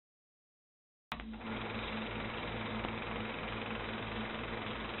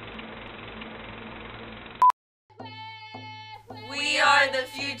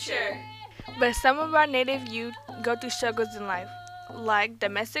future. But some of our Native youth go through struggles in life, like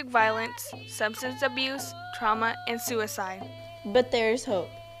domestic violence, substance abuse, trauma, and suicide. But there is hope.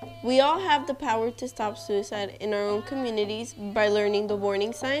 We all have the power to stop suicide in our own communities by learning the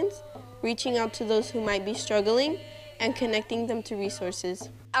warning signs, reaching out to those who might be struggling, and connecting them to resources.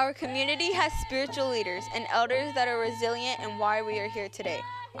 Our community has spiritual leaders and elders that are resilient and why we are here today.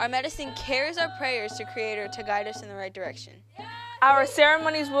 Our medicine carries our prayers to Creator to guide us in the right direction. Our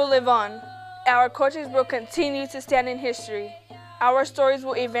ceremonies will live on. Our cultures will continue to stand in history. Our stories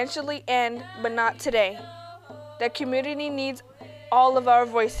will eventually end, but not today. The community needs all of our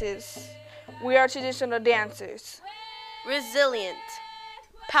voices. We are traditional dancers. Resilient.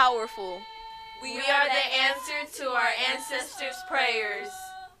 Powerful. We are the answer to our ancestors' prayers.